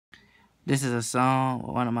This is a song,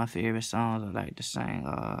 one of my favorite songs I like to sing.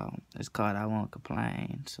 It's called I Won't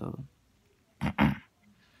Complain. So,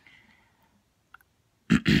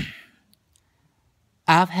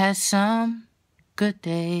 I've had some good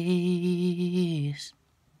days.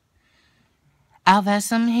 I've had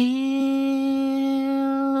some hills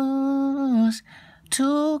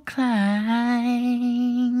to climb.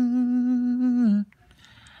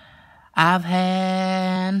 I've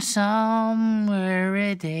had some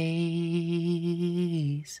weary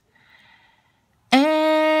days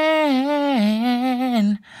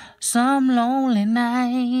and some lonely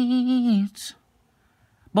nights.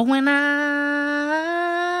 But when I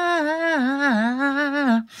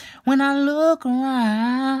look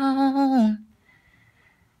around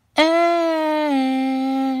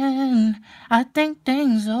and I think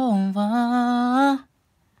things over,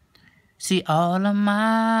 see all of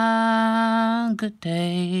my good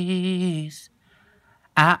days,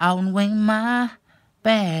 I outweigh my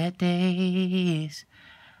bad days.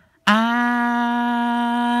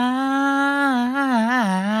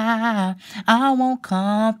 I won't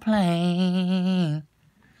complain.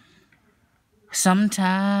 Sometimes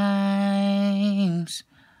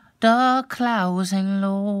the clouds hang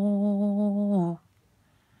low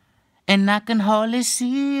and I can hardly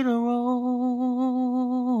see the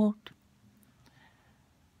road.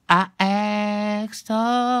 I asked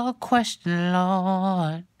a question,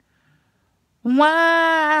 Lord,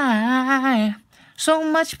 why so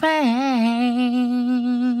much pain?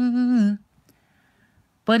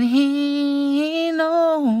 But He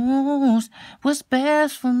knows what's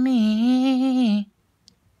best for me.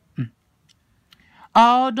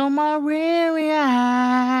 Although my weary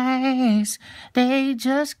eyes, they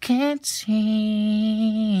just can't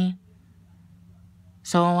see.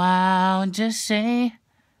 So I'll just say,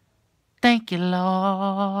 thank you,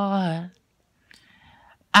 Lord.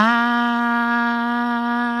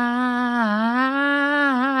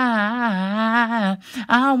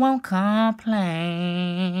 I won't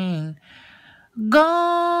complain. God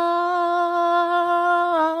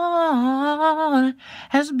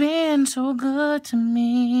has been so good to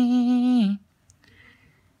me.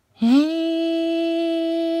 He's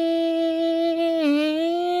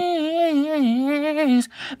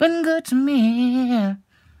been good to me.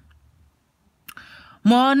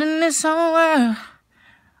 More than this whole world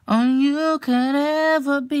you could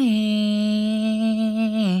ever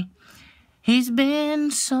be. He's been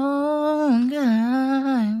so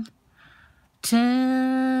good to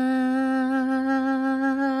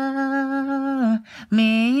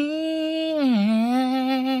me.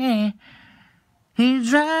 He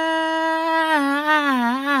dried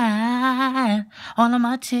all of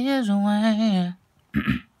my tears away.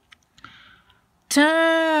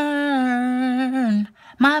 Turn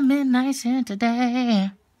my midnights into day.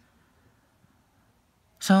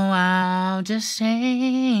 So I'll just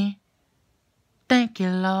say, thank you,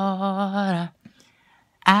 Lord.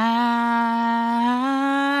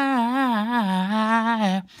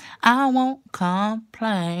 I won't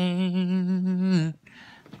complain.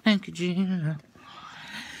 Thank you, Jesus.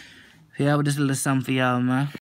 Yeah, but this is a little something for y'all, man.